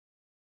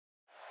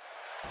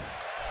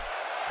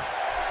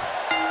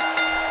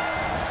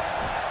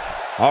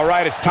All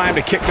right, it's time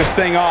to kick this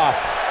thing off.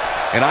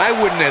 And I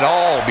wouldn't at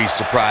all be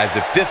surprised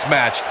if this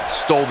match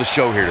stole the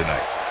show here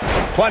tonight.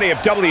 Plenty of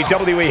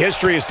WWE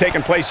history has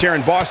taken place here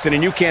in Boston,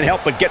 and you can't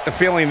help but get the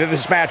feeling that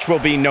this match will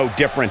be no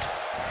different.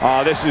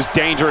 Oh, this is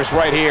dangerous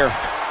right here.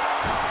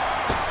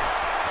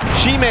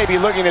 She may be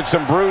looking at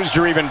some bruised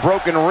or even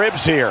broken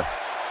ribs here.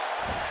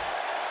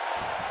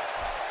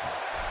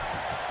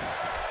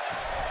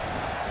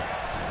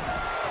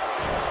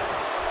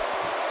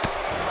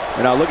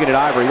 And now looking at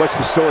Ivory, what's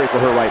the story for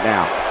her right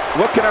now?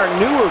 What can our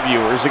newer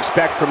viewers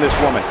expect from this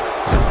woman?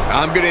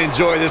 I'm going to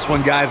enjoy this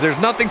one, guys. There's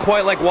nothing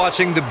quite like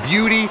watching the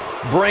beauty,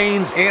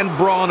 brains, and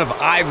brawn of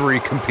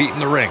Ivory compete in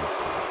the ring.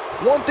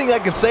 One thing I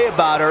can say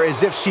about her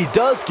is if she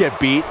does get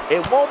beat,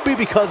 it won't be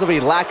because of a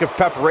lack of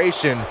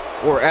preparation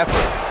or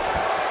effort.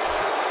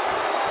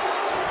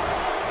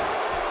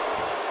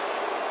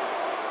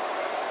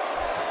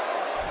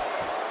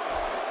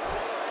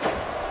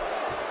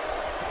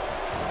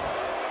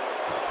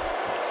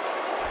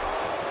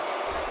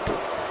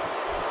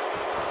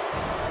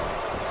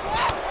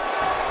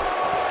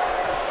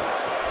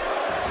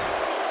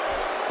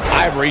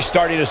 Ivory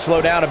starting to slow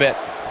down a bit.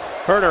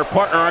 Her and her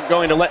partner aren't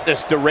going to let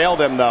this derail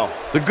them, though.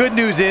 The good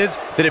news is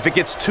that if it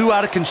gets too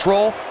out of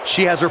control,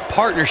 she has her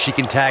partner she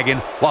can tag in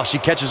while she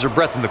catches her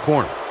breath in the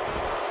corner.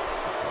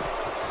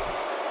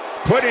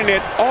 Putting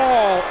it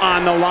all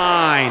on the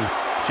line.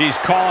 She's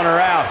calling her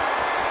out.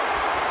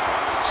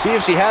 See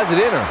if she has it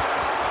in her.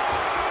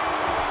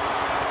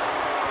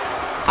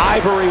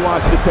 Ivory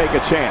wants to take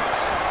a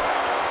chance.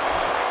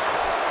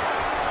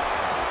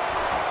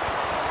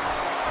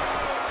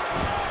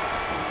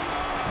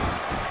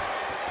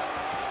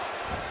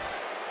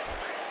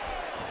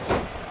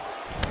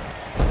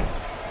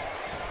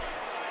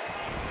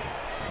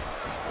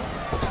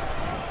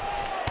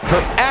 Her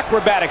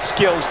acrobatic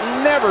skills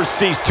never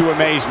cease to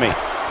amaze me.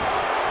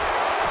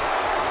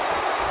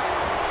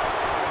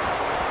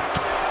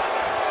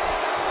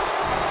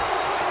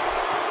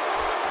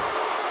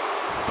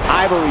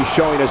 Ivory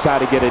showing us how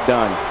to get it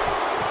done.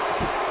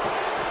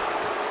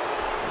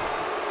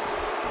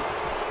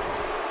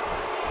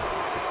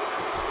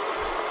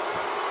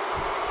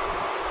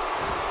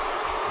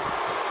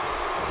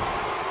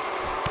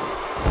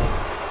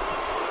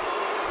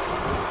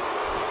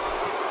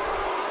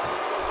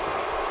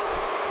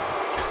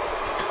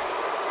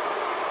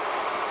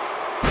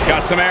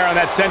 Got some air on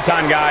that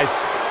senton, guys.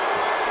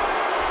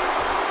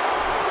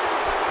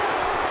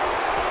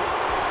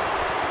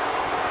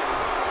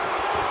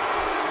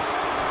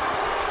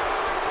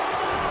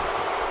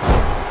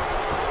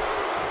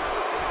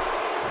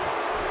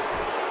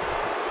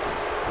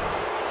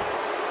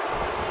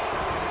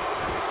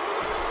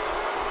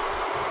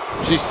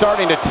 She's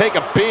starting to take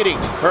a beating.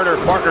 Her and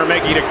her partner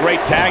making a great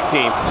tag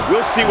team.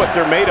 We'll see what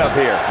they're made of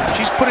here.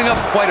 She's putting up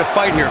quite a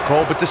fight here,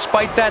 Cole, but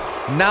despite that,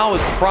 now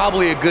is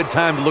probably a good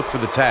time to look for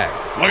the tag.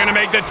 Looking to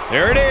make the...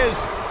 There it is.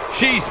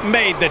 She's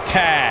made the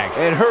tag.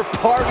 And her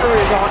partner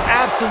is on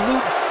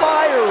absolute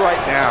fire right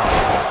now.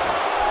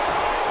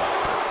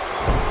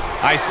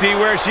 I see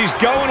where she's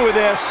going with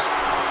this.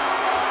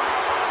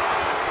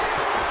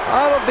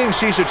 I don't think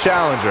she should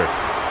challenge her.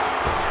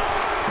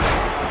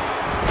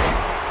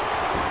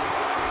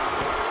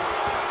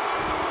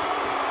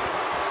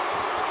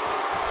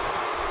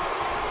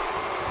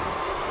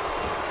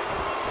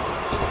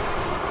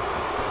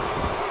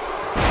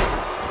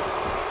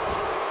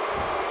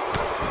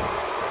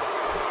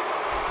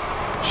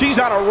 She's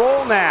on a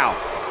roll now.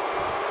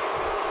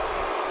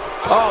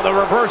 Oh, the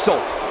reversal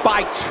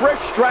by Trish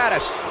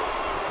Stratus.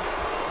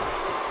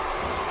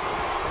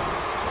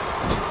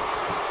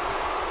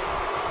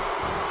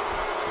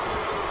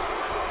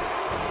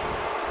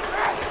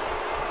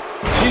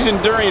 She's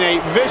enduring a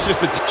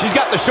vicious attack. She's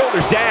got the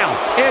shoulders down,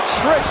 and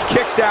Trish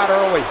kicks out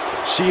early.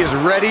 She is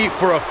ready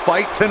for a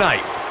fight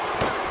tonight.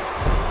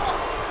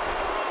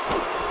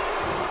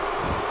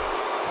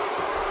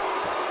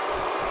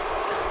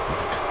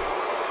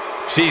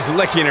 She's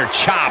licking her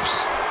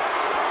chops.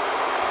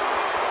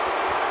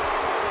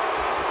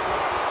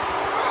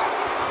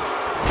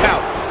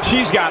 Now,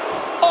 she's got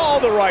all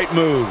the right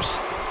moves.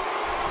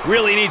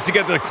 Really needs to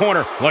get to the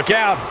corner. Look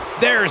out.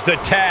 There's the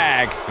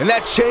tag. And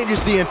that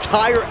changes the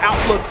entire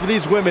outlook for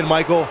these women,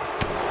 Michael.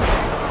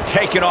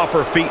 Taken off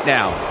her feet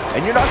now.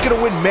 And you're not going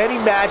to win many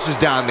matches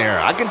down there.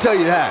 I can tell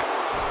you that.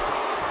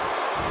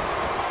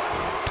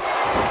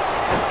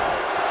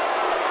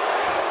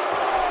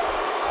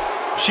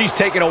 She's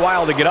taking a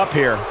while to get up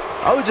here.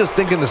 I was just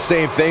thinking the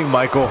same thing,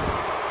 Michael.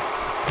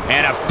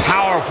 And a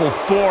powerful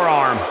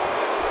forearm.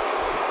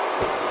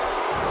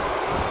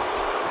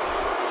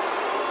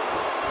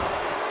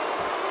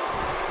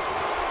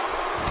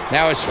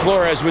 Now it's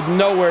Flores with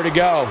nowhere to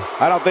go.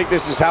 I don't think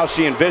this is how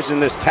she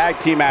envisioned this tag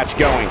team match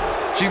going.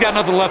 She's got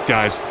nothing left,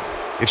 guys.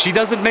 If she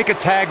doesn't make a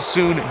tag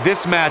soon,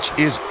 this match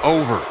is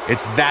over.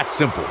 It's that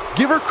simple.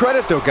 Give her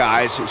credit, though,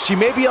 guys. She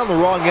may be on the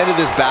wrong end of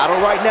this battle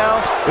right now,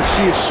 but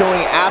she is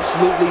showing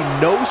absolutely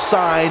no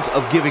signs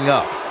of giving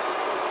up.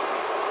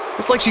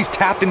 It's like she's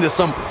tapped into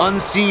some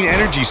unseen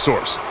energy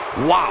source.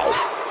 Wow.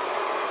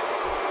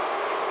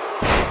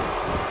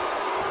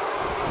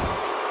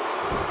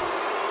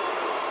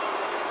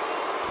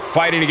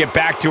 fighting to get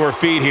back to her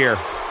feet here.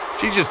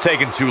 She's just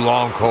taking too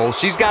long, Cole.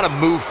 She's got to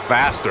move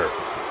faster.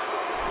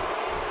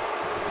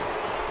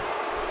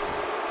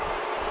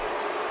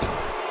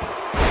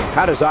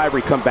 How does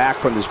Ivory come back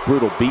from this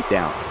brutal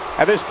beatdown?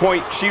 At this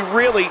point, she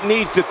really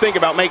needs to think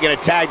about making a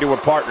tag to her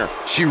partner.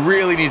 She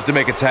really needs to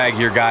make a tag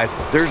here, guys.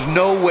 There's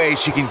no way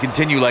she can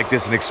continue like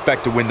this and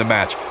expect to win the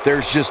match.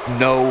 There's just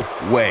no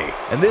way.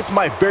 And this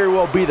might very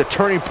well be the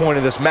turning point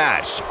of this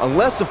match.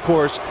 Unless, of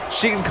course,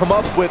 she can come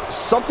up with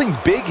something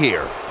big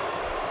here.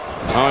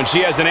 Oh, and she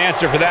has an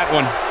answer for that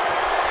one.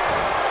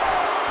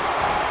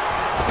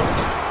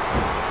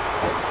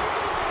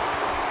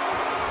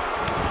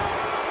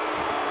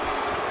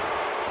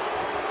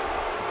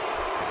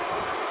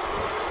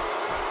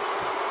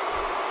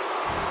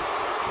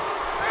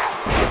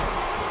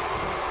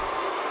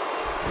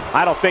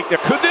 I don't think there...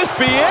 Could this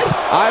be it?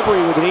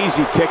 Ivory with an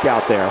easy kick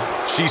out there.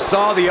 She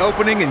saw the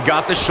opening and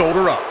got the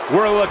shoulder up.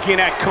 We're looking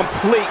at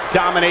complete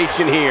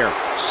domination here.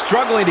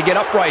 Struggling to get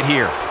upright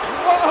here.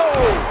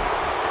 Whoa!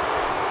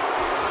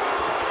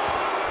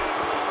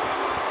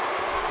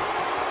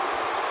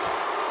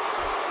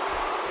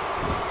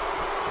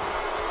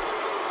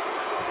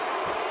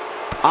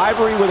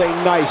 Ivory with a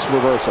nice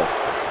reversal.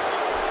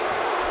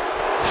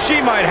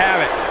 She might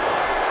have it.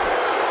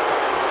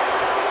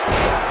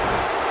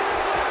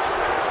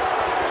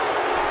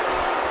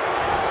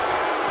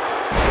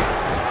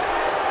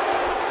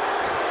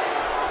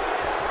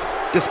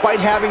 Despite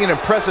having an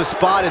impressive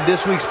spot in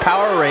this week's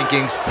power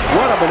rankings,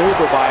 what a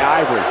maneuver by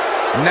Ivory.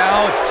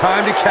 Now it's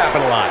time to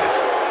capitalize.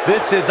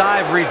 This is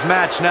Ivory's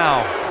match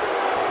now.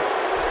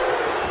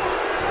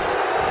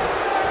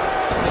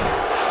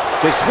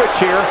 They switch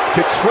here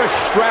to Trish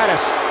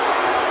Stratus.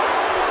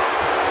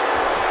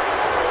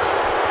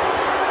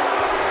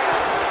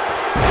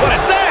 What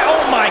is that?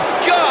 Oh my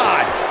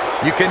God!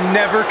 You can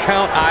never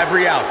count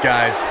Ivory out,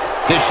 guys.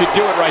 This should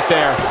do it right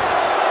there.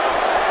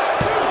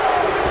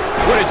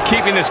 What is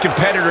keeping this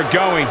competitor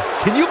going?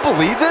 Can you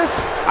believe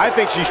this? I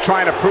think she's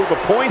trying to prove a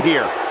point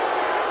here.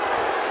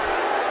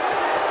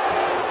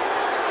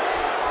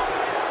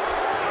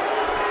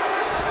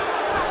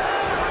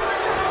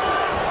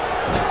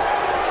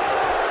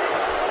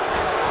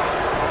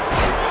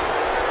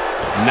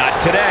 Not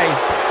today.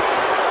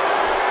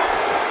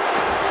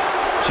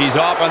 She's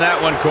off on that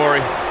one,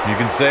 Corey. You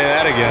can say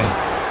that again.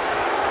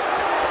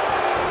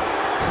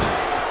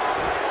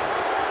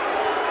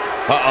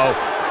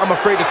 Uh-oh. I'm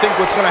afraid to think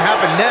what's going to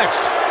happen next.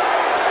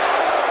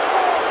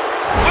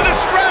 With a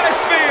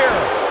stratosphere!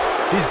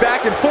 She's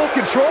back in full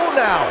control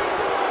now.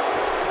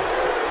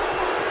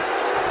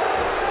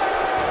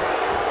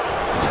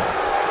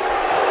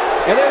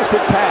 And there's the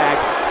tag.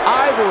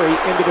 Ivory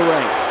into the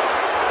ring.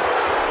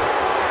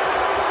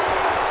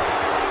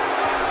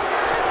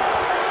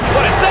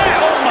 What is that?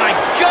 Oh my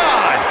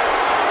God!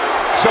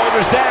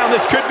 Shoulders down,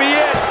 this could be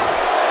it.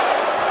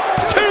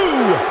 2!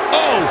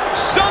 Oh,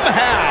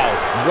 somehow!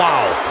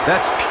 Wow,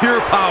 that's pure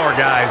power,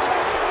 guys.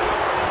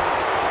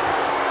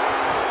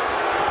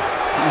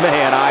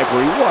 Man,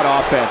 Ivory, what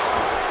offense.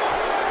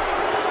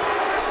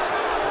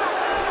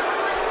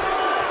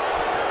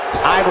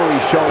 Ivory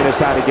showing us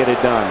how to get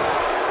it done.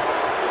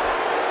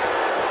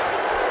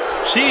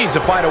 She needs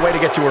to find a way to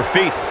get to her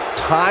feet.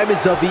 Time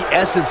is of the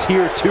essence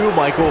here too,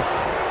 Michael.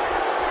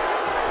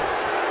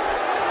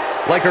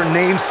 Like her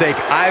namesake,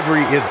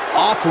 Ivory is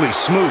awfully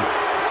smooth,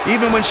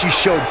 even when she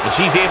showed. And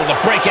she's able to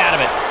break out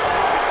of it.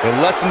 The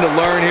lesson to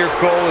learn here,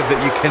 Cole, is that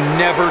you can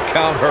never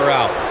count her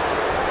out.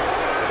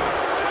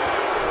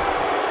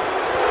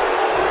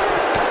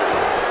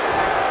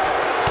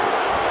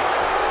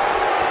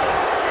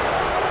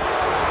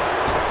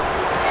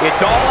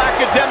 It's all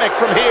academic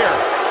from here.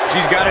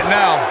 She's got it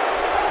now.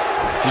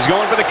 She's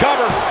going for the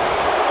cover.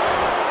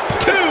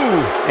 2!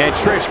 And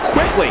Trish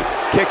quickly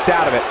kicks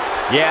out of it.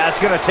 Yeah, it's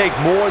going to take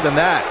more than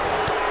that.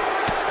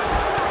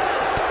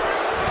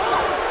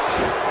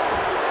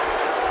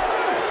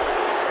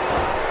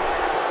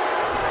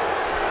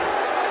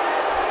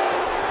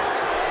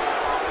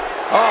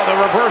 Oh, the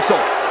reversal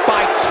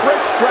by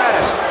Trish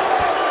Stratus.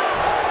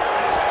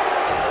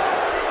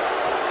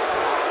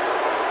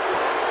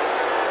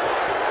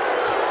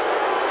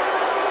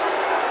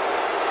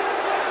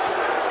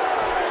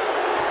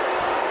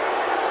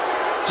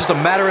 Just a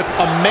matter of...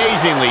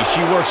 Amazingly,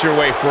 she works her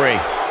way free.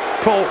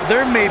 Cole,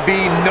 there may be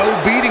no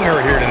beating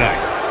her here tonight.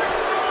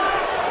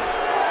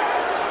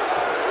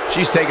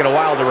 She's taking a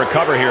while to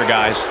recover here,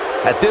 guys.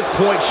 At this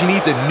point, she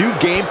needs a new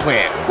game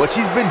plan. What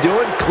she's been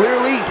doing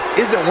clearly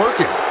isn't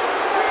working.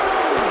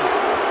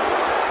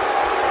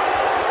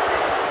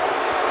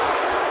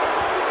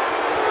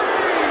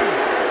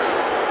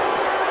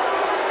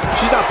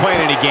 She's not playing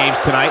any games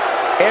tonight.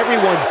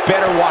 Everyone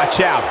better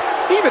watch out.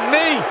 Even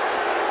me.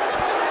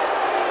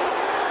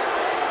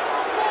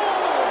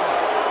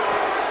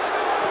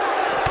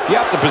 You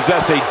have to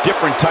possess a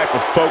different type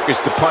of focus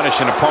to punish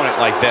an opponent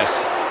like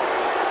this.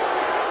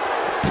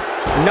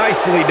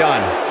 Nicely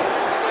done.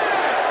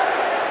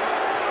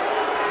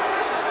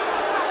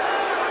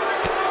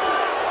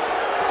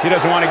 She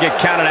doesn't want to get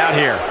counted out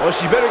here. Well,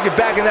 she better get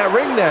back in that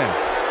ring then.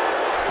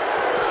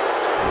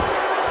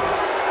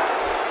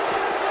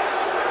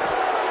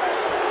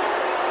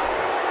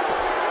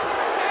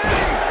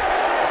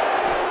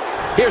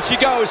 Here she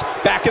goes,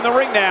 back in the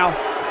ring now.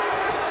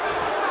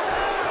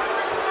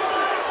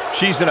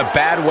 She's in a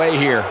bad way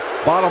here.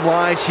 Bottom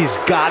line, she's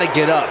got to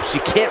get up. She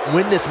can't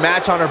win this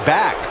match on her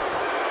back.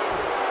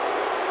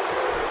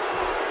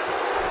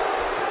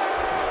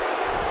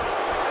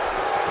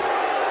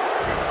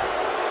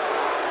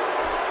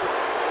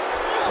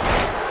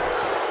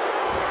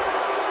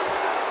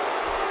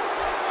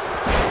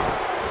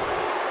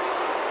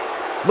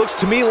 Looks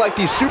to me like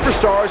these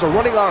superstars are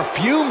running on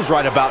fumes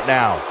right about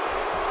now.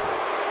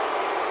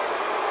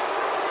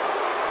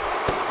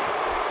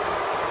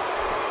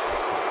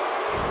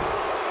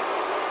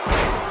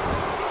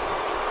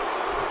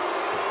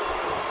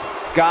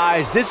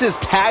 Guys, this is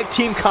tag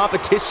team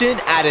competition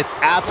at its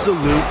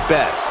absolute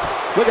best.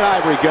 Look at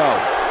Ivory go.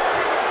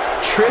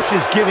 Trish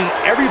is giving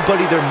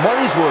everybody their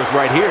money's worth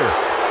right here.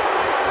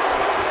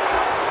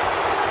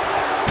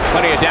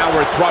 Plenty of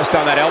downward thrust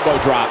on that elbow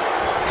drop.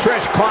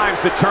 Trish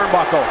climbs the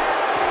turnbuckle.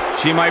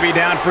 She might be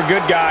down for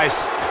good, guys.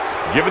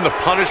 Given the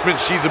punishment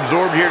she's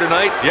absorbed here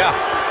tonight, yeah,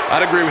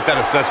 I'd agree with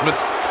that assessment.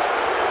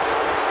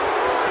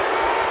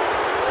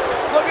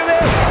 Look at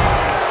this.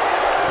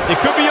 It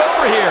could be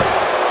over here.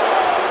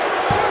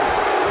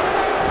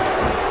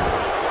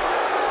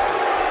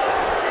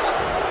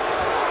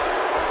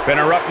 Been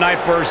a rough night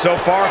for her so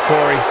far,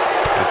 Corey.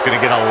 It's going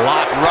to get a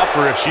lot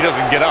rougher if she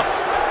doesn't get up.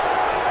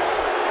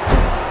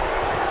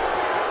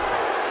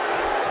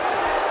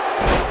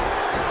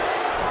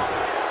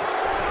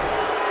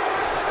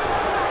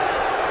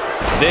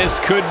 This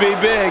could be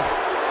big.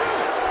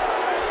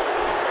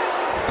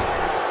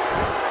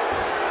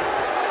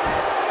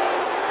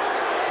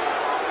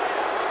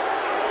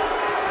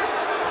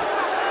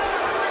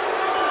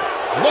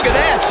 Look at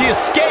that, she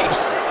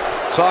escapes.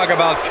 Talk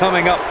about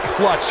coming up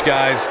clutch,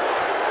 guys.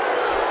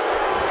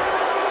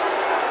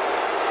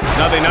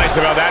 Nothing nice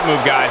about that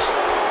move, guys.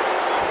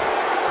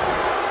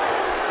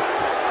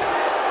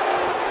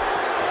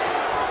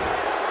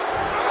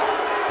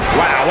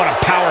 Wow, what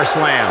a power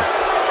slam.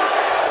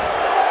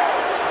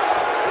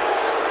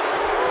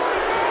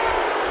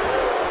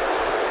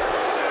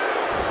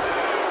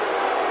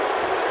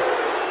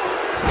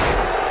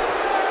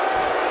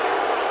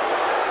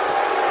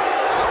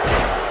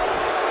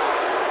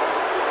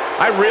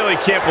 I really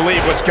can't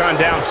believe what's gone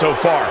down so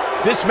far.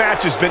 This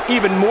match has been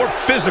even more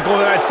physical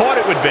than I thought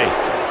it would be.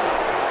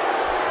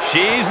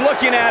 She's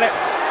looking at it.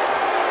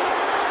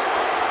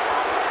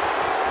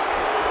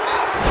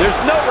 There's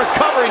no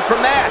recovering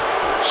from that.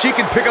 She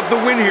can pick up the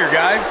win here,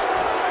 guys.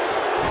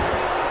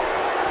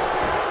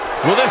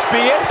 Will this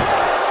be it?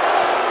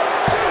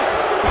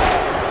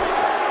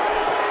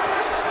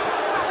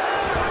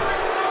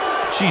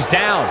 She's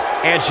down,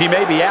 and she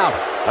may be out.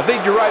 I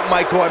think you're right,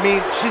 Michael. I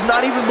mean, she's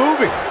not even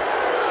moving.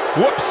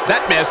 Whoops,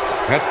 that missed.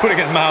 That's putting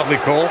it mildly,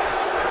 Cole.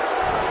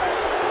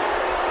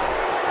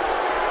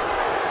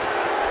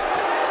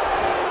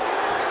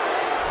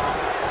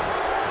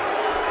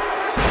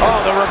 Oh,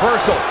 the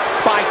reversal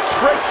by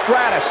Trish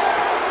Stratus.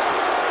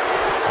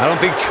 I don't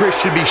think Trish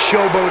should be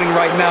showboating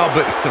right now,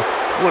 but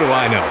what do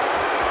I know?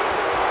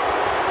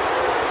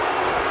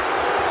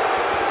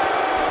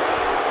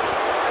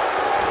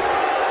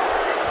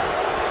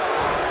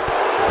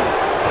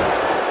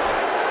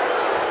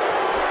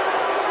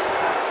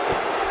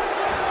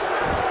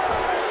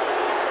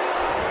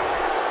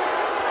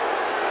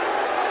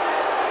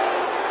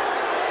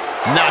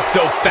 Not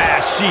so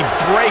fast. She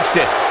breaks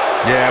it.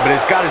 Yeah, but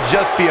it's got to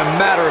just be a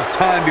matter of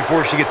time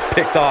before she gets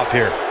picked off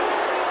here.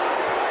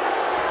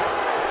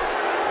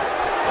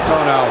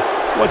 Oh, no.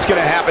 What's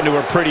going to happen to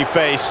her pretty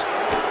face?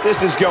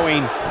 This is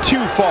going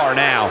too far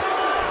now.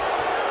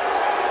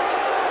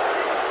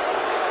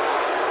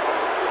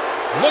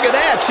 Look at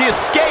that. She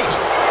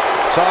escapes.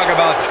 Talk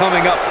about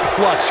coming up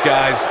clutch,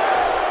 guys.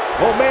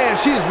 Oh, man,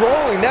 she's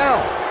rolling now.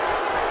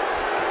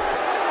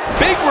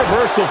 Big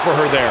reversal for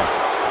her there.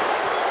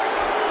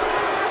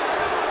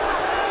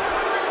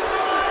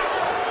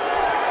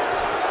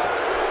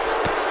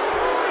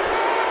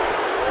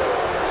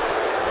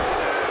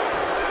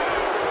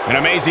 An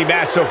amazing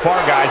match so far,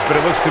 guys, but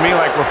it looks to me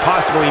like we're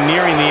possibly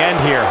nearing the end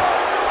here.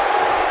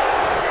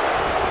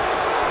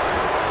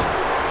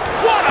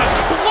 What a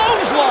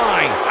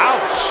clothesline!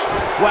 Ouch!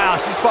 Wow,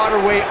 she's fought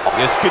her way.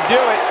 This could do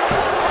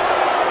it.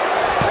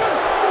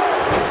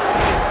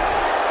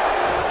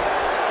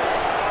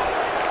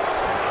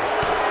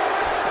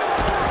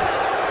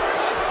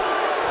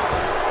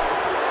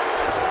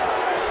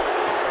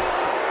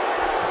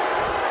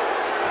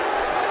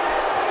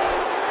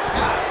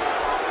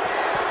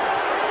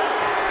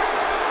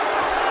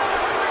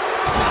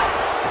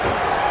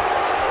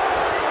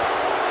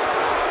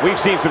 We've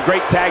seen some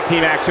great tag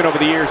team action over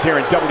the years here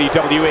in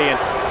WWE, and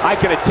I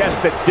can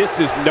attest that this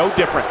is no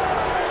different.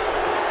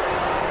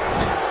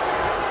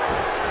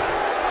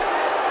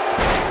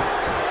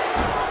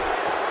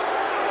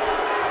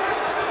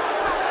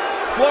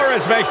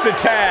 Flores makes the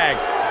tag.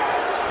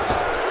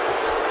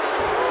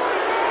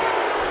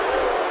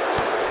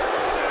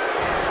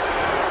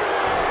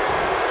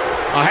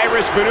 A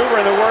high-risk maneuver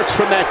in the works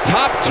from that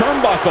top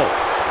turnbuckle.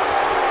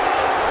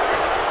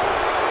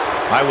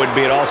 I wouldn't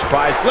be at all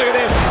surprised. Look at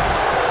this.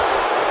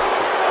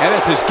 And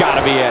this has got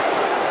to be it.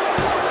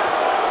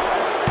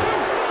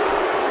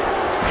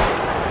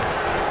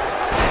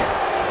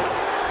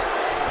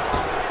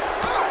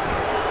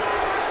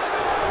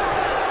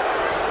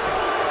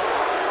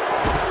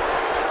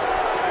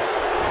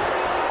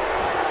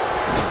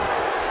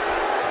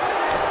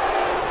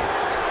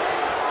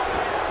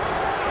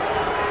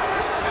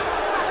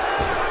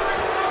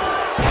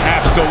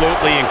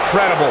 Absolutely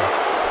incredible.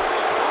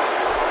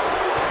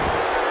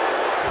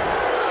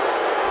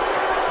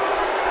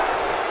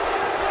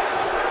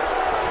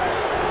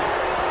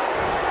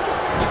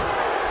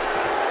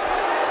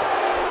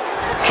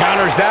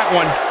 Counters that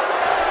one.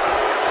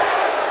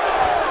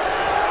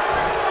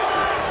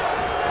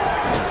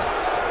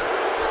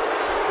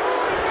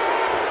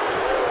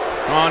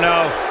 Oh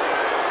no.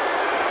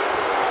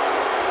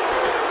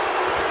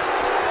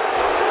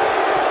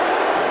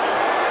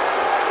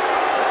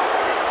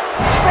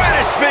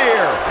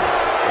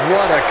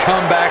 What a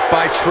comeback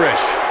by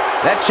Trish.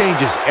 That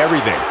changes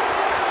everything.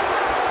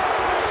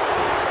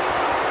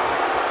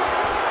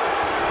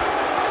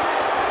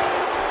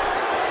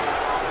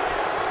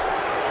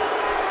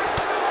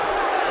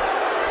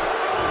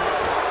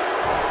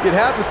 You'd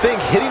have to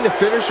think hitting the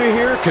finisher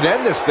here could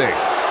end this thing.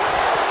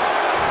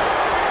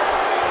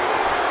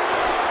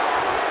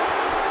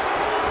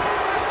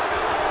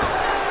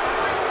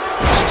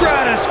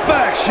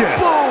 Stratisfaction.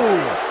 Boom!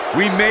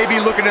 We may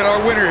be looking at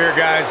our winner here,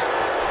 guys.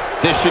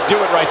 This should do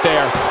it right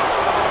there.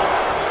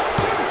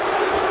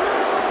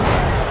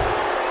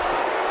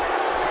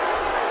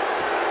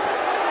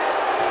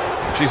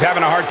 She's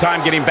having a hard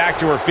time getting back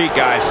to her feet,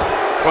 guys.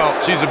 Well,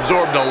 she's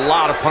absorbed a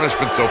lot of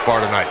punishment so far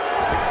tonight.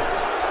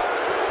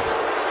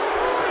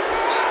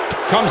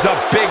 Comes up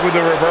big with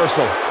the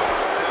reversal.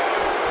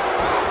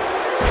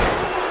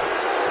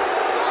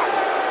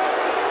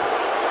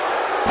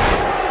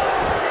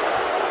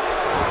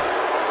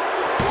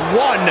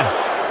 One,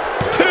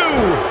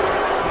 two.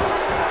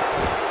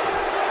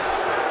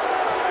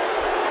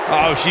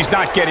 Oh, she's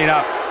not getting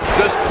up.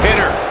 Just pin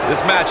her. This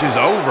match is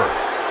over.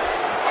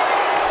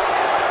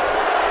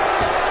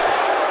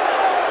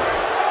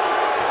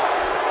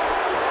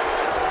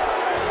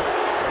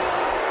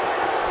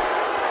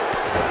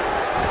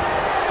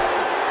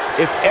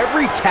 If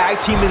every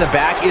tag team in the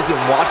back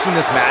isn't watching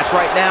this match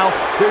right now,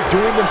 they're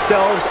doing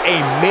themselves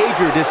a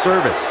major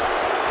disservice.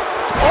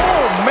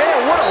 Oh,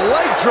 man, what a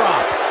leg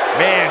drop.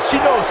 Man, she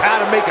knows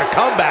how to make a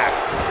comeback.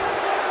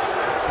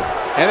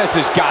 And this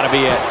has got to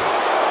be it.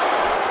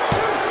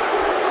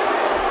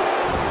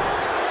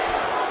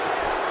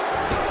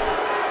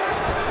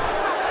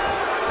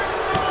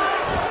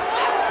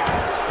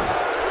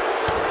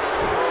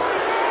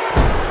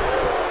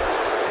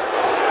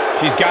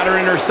 She's got her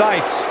in her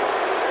sights.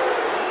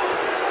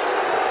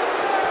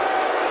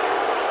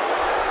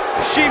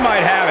 She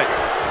might have it.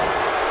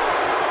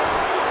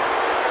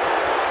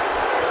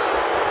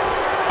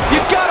 You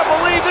gotta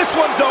believe this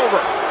one's over.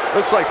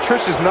 Looks like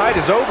Trish's night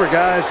is over,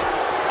 guys.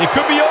 It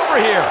could be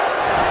over here.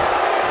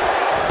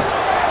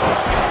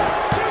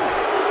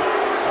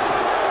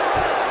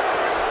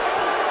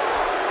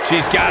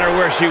 She's got her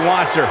where she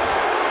wants her.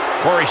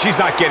 Corey, she's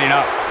not getting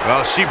up.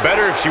 Well, she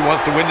better if she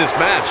wants to win this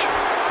match.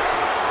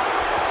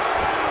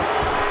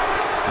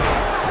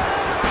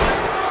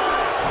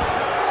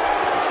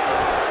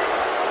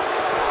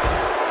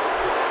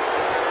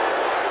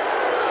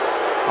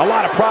 A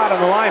lot of pride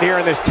on the line here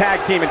in this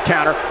tag team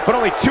encounter, but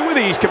only two of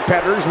these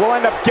competitors will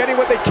end up getting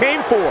what they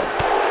came for,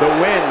 the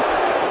win.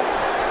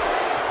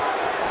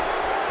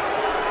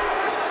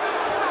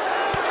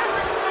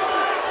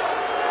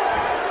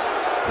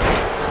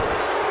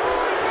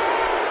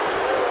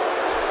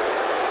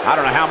 I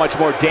don't know how much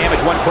more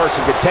damage one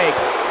person could take.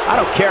 I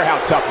don't care how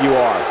tough you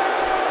are.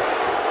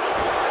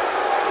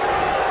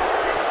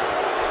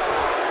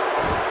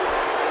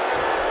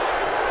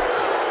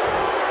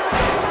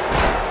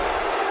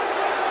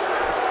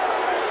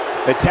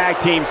 The tag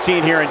team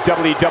scene here in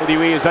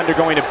WWE is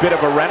undergoing a bit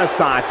of a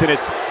renaissance, and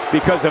it's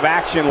because of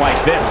action like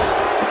this.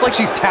 It's like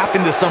she's tapped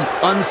into some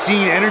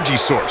unseen energy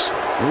source.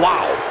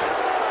 Wow.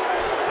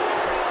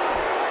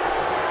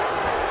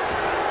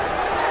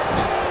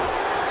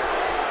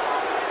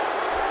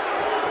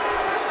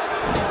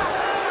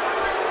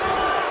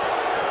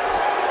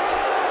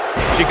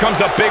 She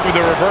comes up big with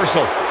the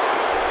reversal.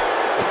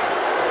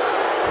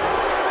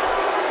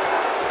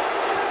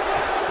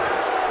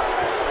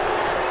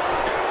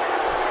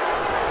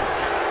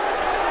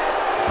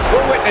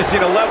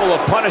 Witnessing a level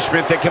of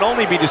punishment that can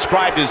only be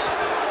described as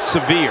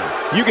severe.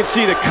 You can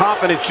see the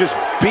confidence just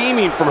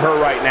beaming from her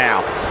right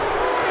now.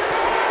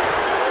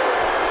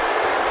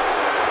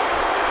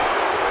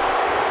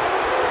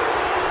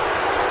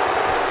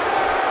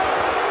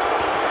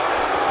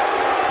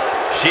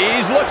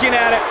 She's looking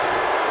at it.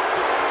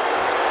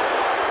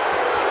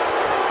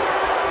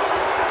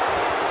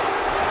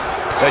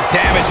 The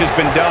damage has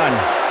been done.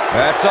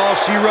 That's all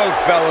she wrote,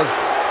 fellas.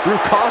 Threw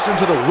caution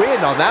to the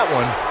wind on that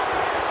one.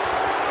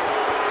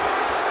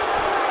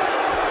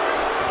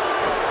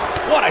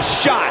 What a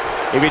shot!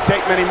 If you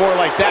take many more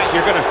like that,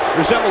 you're going to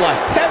resemble a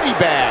heavy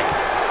bag.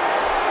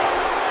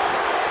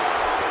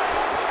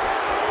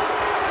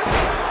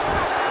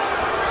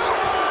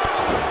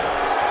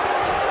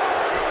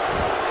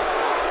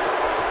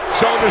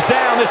 Shoulders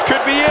down, this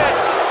could be it.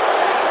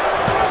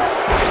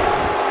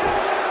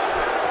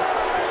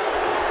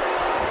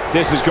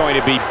 This is going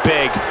to be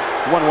big,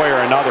 one way or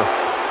another.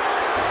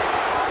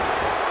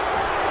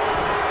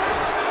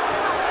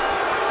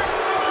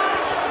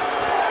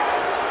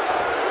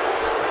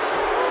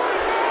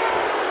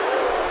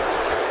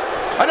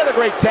 Another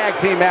great tag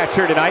team match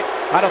here tonight.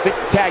 I don't think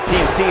the tag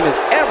team scene has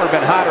ever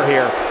been hotter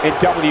here in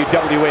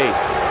WWE.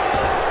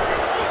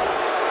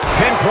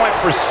 Pinpoint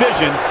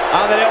precision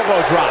on that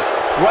elbow drop.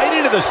 Right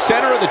into the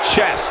center of the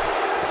chest.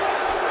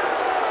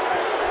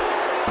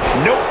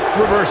 Nope,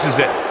 reverses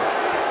it.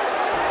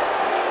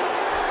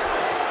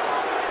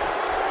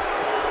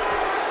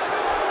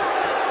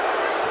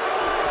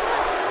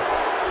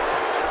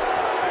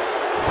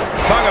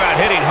 Talk about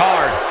hitting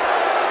hard.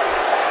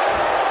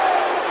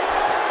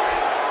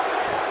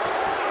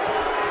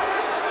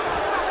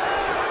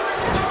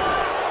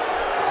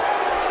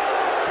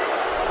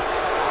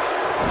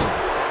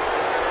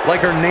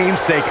 Like her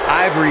namesake,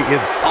 Ivory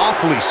is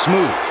awfully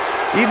smooth,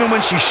 even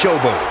when she's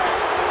showboating.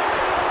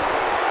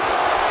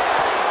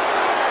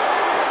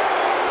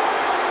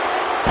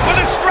 With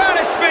a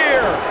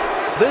stratosphere!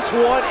 This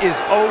one is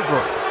over.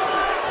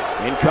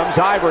 In comes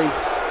Ivory.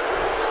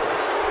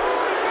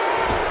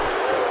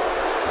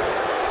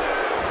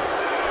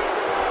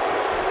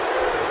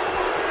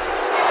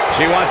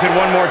 She wants it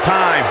one more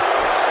time.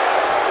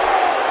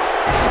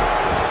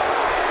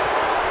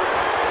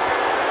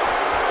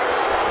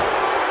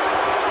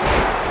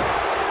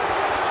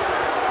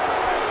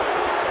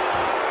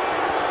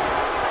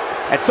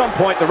 At some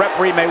point, the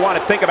referee may want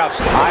to think about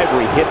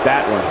Ivory hit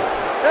that one.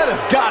 That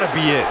has got to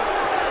be it.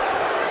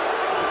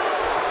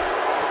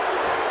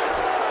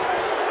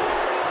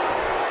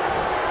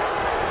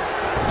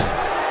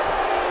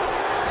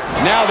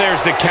 Now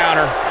there's the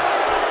counter.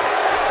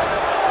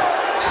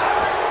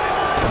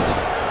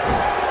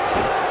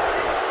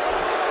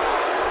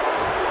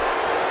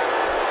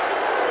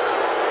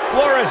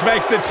 Flores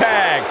makes the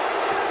tag.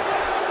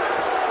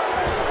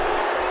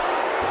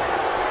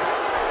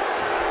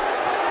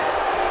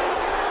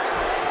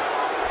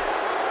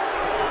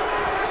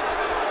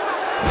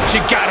 She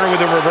got her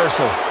with a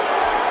reversal.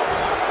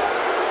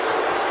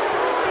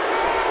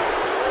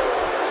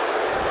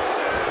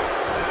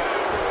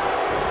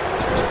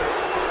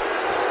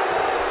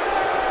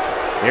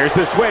 Here's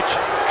the switch.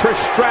 Trish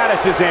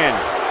Stratus is in.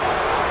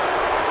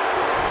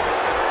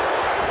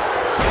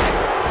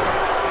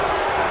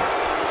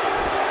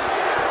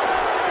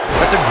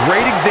 That's a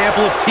great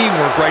example of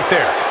teamwork right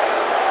there.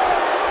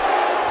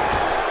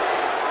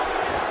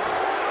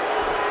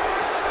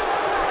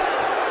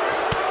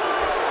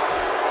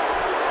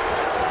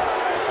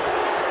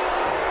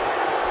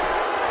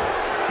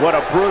 What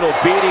a brutal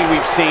beating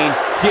we've seen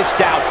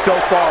dished out so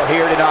far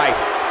here tonight.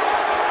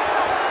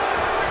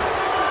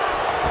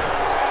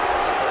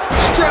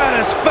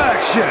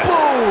 Stratisfaction!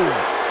 Boom!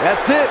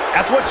 That's it.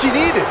 That's what she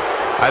needed.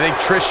 I think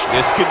Trish,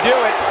 this could do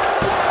it.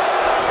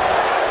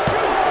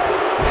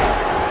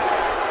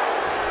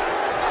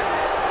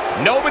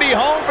 Nobody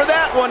home for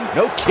that one.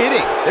 No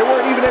kidding. There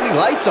weren't even any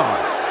lights on.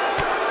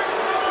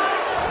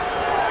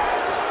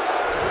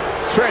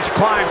 Trish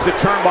climbs the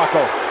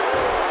turnbuckle.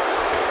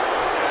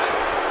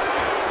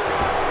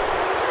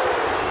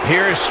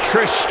 Here's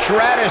Trish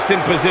Stratus in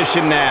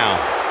position now.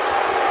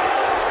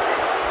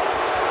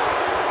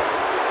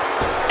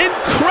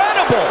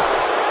 Incredible!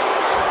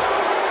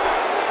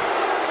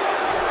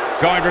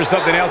 Going for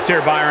something else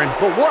here, Byron.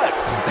 But what?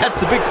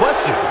 That's the big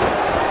question.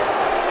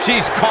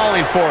 She's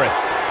calling for it.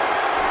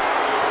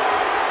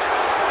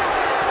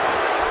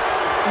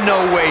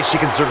 No way she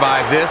can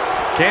survive this,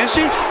 can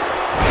she?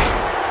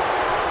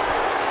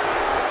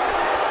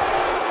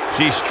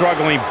 She's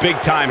struggling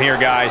big time here,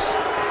 guys.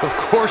 Of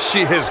course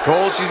she is,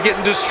 Cole. She's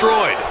getting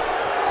destroyed.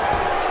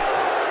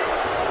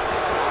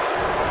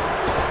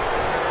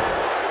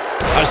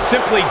 A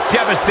simply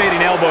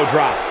devastating elbow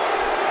drop.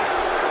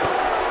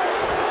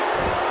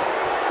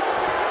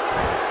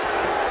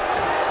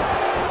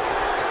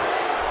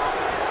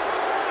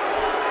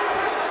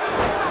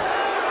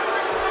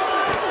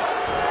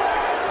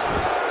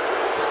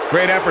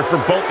 Great effort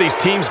from both these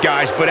teams,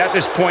 guys, but at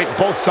this point,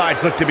 both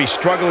sides look to be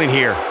struggling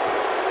here.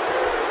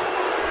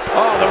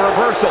 Oh, the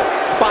reversal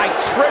by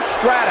Trish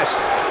Stratus.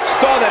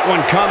 Saw that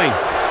one coming.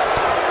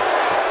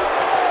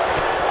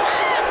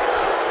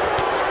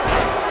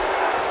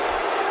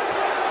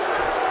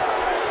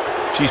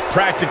 She's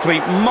practically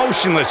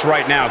motionless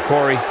right now,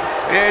 Corey.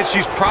 And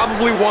she's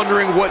probably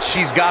wondering what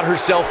she's got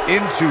herself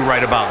into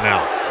right about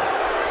now.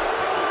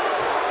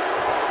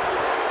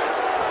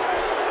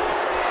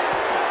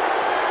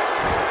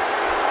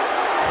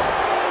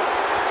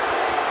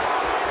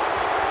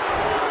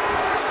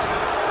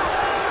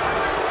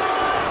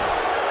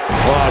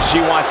 She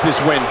wants this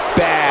win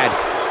bad.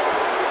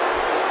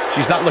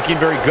 She's not looking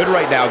very good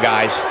right now,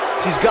 guys.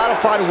 She's got to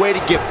find a way to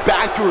get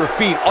back to her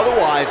feet.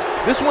 Otherwise,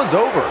 this one's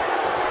over.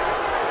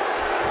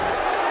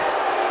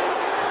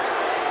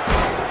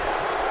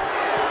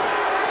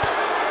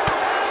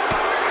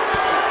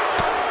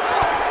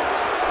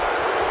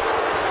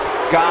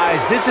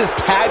 Guys, this is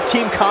tag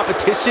team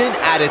competition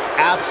at its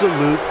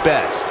absolute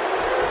best.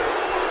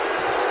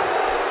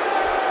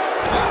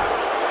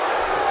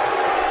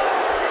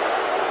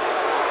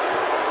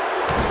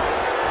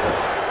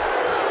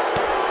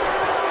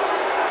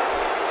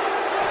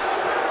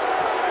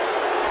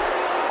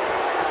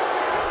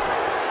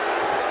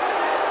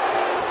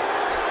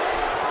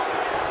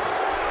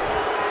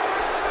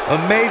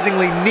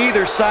 Amazingly,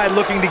 neither side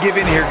looking to give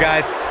in here,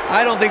 guys.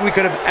 I don't think we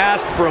could have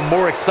asked for a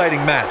more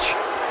exciting match.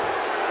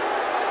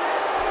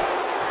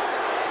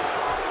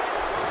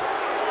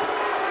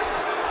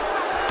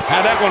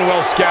 Had that one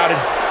well scouted.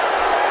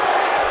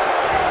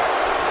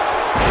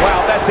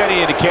 Well, that's any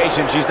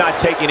indication she's not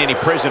taking any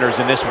prisoners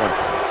in this one.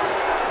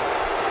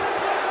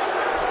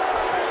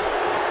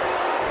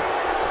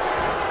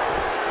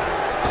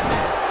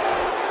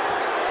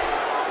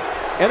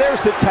 And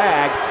there's the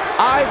tag.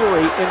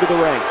 Ivory into the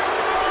ring.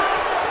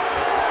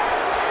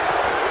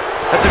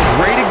 That's a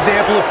great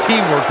example of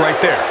teamwork right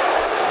there.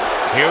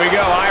 Here we go.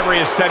 Ivory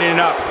is setting it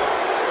up.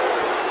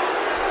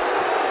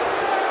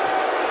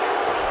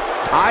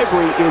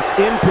 Ivory is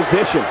in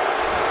position.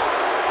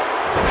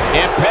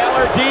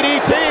 Impaler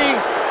DDT.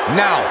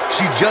 Now,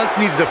 she just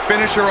needs to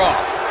finish her off.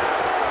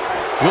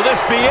 Will this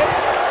be it?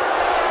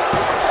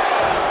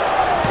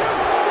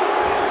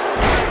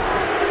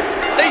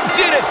 They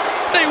did it.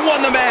 They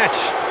won the match.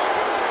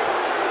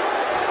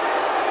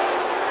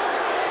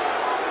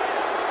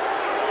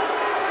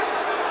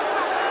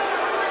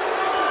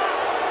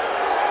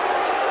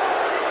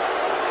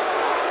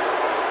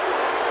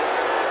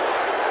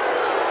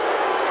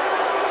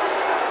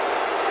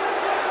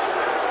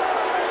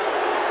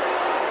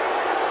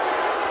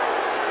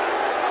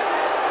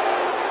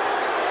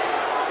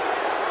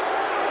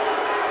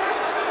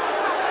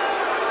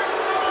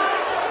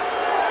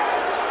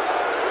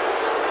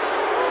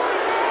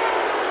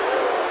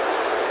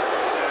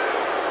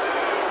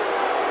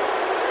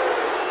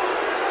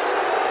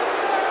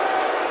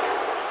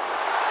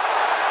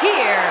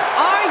 Here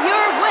are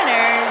your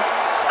winners,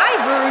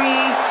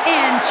 Ivory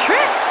and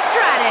Trish.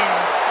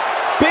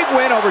 Big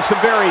win over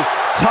some very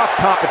tough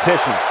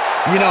competition.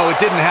 You know, it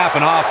didn't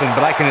happen often,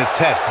 but I can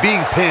attest,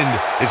 being pinned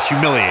is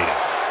humiliating.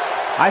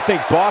 I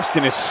think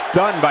Boston is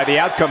stunned by the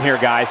outcome here,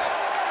 guys.